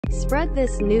Spread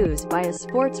this news by a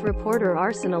sports reporter.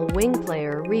 Arsenal wing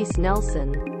player Reiss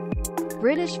Nelson.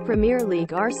 British Premier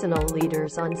League Arsenal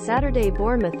leaders on Saturday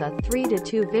Bournemouth'a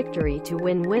 3-2 victory to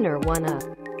win. Winner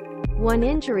 1-1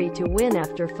 injury to win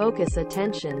after focus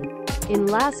attention. In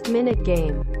last-minute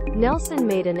game, Nelson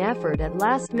made an effort at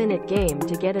last-minute game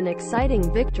to get an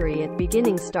exciting victory at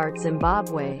beginning start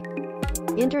Zimbabwe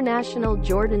International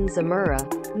Jordan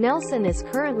Zemura. Nelson is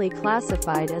currently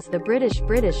classified as the British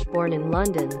born in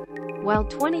London, while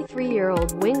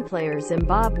 23-year-old wing player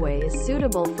Zimbabwe is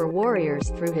suitable for Warriors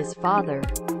through his father.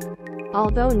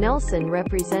 Although Nelson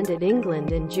represented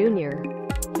England in junior,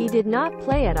 he did not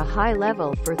play at a high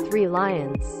level for Three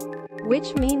Lions,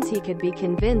 which means he could be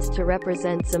convinced to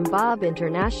represent Zimbabwe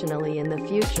internationally in the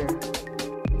future.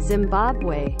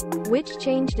 Zimbabwe, which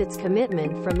changed its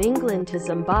commitment from England to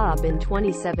Zimbabwe in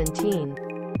 2017,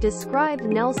 described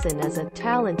Nelson as a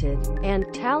talented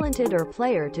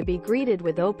player to be greeted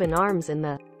with open arms in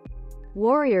the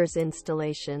Warriors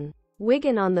installation.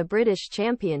 Wigan on the British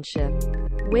Championship.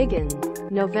 Wigan,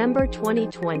 November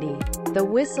 2020. The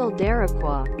whistle.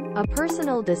 Darikwa. A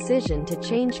personal decision to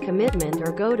change commitment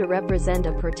or go to represent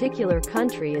a particular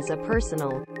country is a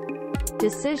personal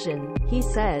decision, he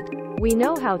said. We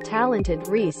know how talented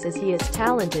Reiss is. He is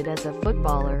talented as a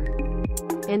footballer,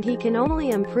 and he can only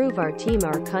improve our team,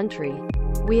 our country.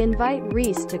 We invite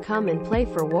Reiss to come and play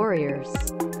for Warriors.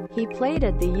 He played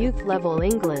at the youth level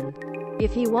England.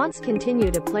 If he wants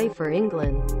continue to play for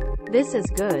England, this is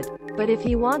good, but if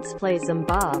he wants play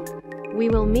Zimbabwe, we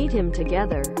will meet him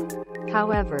together.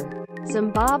 However,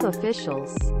 Zimbabwe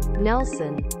officials,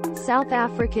 Nelson, South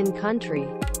African country,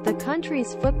 the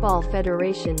country's football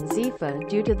federation Zifa,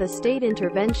 due to the state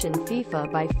intervention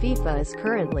by FIFA is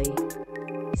currently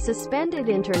suspended.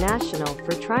 International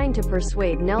for trying to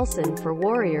persuade Nelson for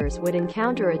Warriors would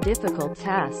encounter a difficult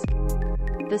task.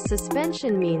 The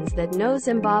suspension means that no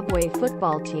Zimbabwe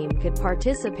football team could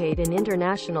participate in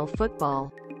international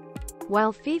football,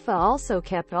 while FIFA also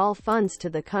kept all funds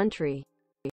to the country.